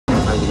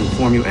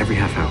inform you every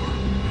half hour.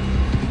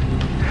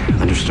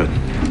 Understood.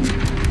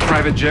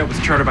 Private jet was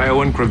chartered by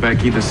Owen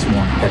Kravecki this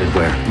morning. Headed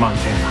where?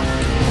 Montana.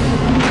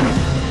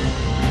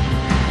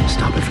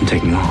 Stop it from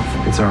taking off.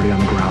 It's already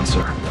on the ground,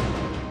 sir.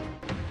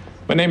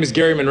 My name is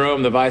Gary Monroe.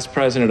 I'm the Vice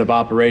President of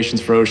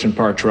Operations for Ocean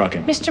Park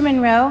Trucking. Mr.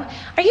 Monroe,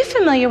 are you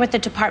familiar with the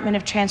Department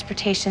of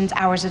Transportation's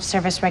hours of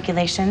service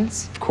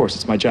regulations? Of course,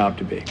 it's my job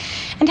to be.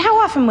 And how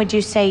often would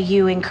you say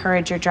you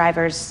encourage your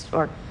drivers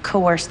or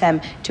coerce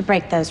them to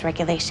break those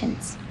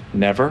regulations?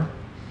 Never.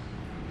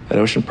 At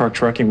Ocean Park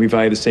Trucking, we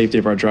value the safety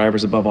of our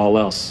drivers above all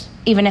else.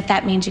 Even if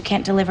that means you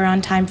can't deliver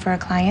on time for a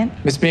client?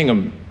 Miss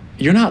Bingham,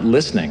 you're not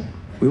listening.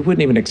 We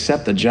wouldn't even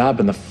accept the job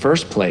in the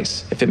first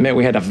place if it meant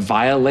we had to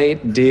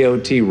violate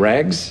DOT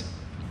regs.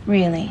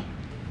 Really?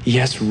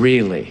 Yes,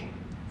 really.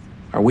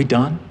 Are we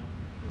done?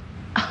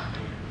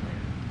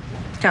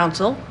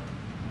 Counsel?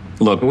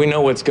 Look, we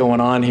know what's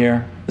going on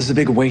here. This is a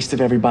big waste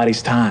of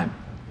everybody's time.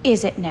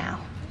 Is it now?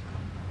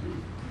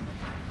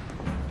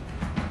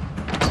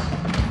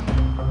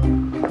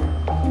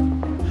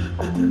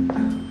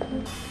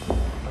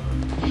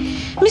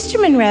 Mr.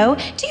 Monroe,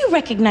 do you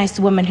recognize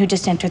the woman who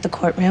just entered the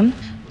courtroom?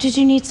 Did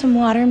you need some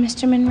water,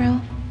 Mr. Monroe?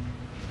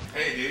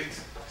 Hey,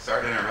 dudes.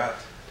 Sorry to interrupt.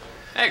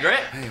 Hey,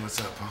 Grant. Hey, what's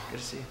up, Paul? Good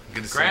to see you.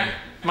 Good to see Grant,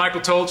 you. Michael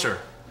Tolcher.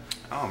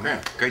 Oh,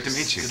 man. Great to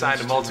meet you.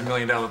 Signed a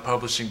multi-million-dollar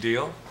publishing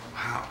deal.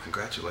 Wow,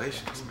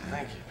 congratulations, man.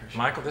 Thank you.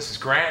 Michael, this is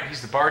Grant.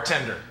 He's the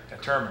bartender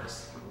at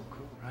Terminus.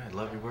 Cool. Right,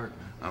 love your work,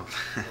 man. Oh,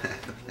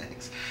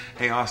 thanks.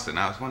 Hey, Austin,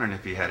 I was wondering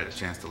if you had a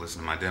chance to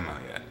listen to my demo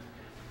yet.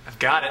 I've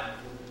got it.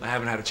 I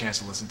haven't had a chance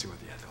to listen to it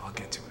yet, though. I'll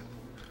get to it.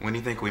 When do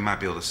you think we might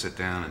be able to sit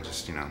down and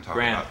just, talk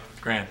about...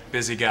 Grant,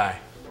 busy guy.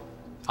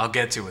 I'll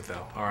get to it,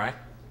 though, all right?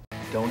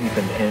 Don't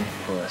even hint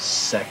for a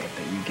second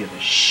that you give a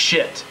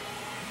shit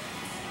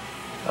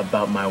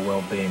about my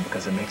well-being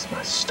because it makes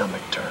my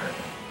stomach turn.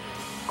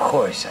 Of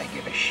course I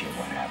give a shit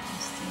what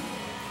happens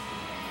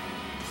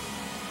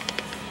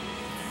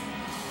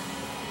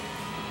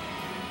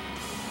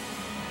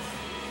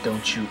to you.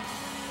 Don't you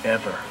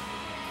ever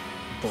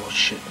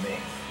bullshit me,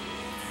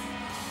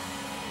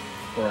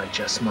 or I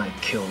just might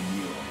kill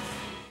you.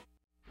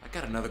 I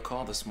got another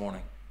call this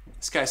morning.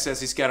 This guy says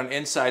he's got an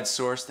inside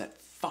source that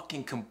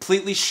fucking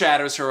completely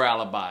shatters her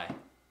alibi.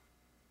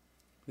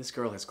 This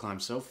girl has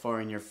climbed so far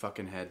in your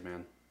fucking head,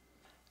 man.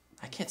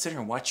 I can't sit here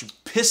and watch you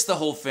piss the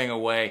whole thing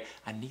away.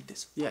 I need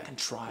this fucking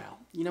trial.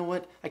 You know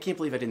what? I can't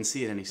believe I didn't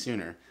see it any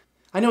sooner.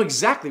 I know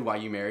exactly why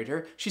you married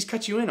her. She's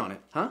cut you in on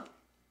it, huh?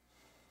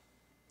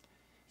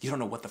 You don't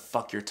know what the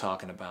fuck you're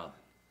talking about.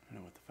 I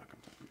know what the fuck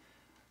I'm talking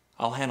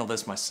about. I'll handle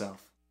this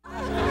myself.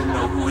 You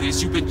know who it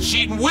is you've been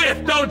cheating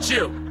with, don't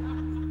you?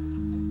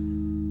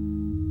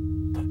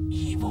 The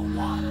evil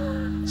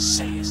one.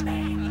 Say his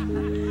name.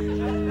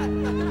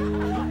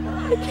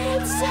 I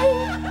can't say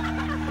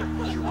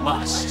it. You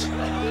must.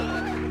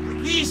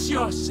 Release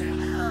yourself.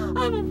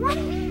 I'm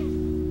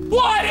afraid.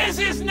 What is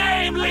his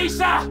name,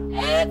 Lisa?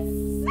 It's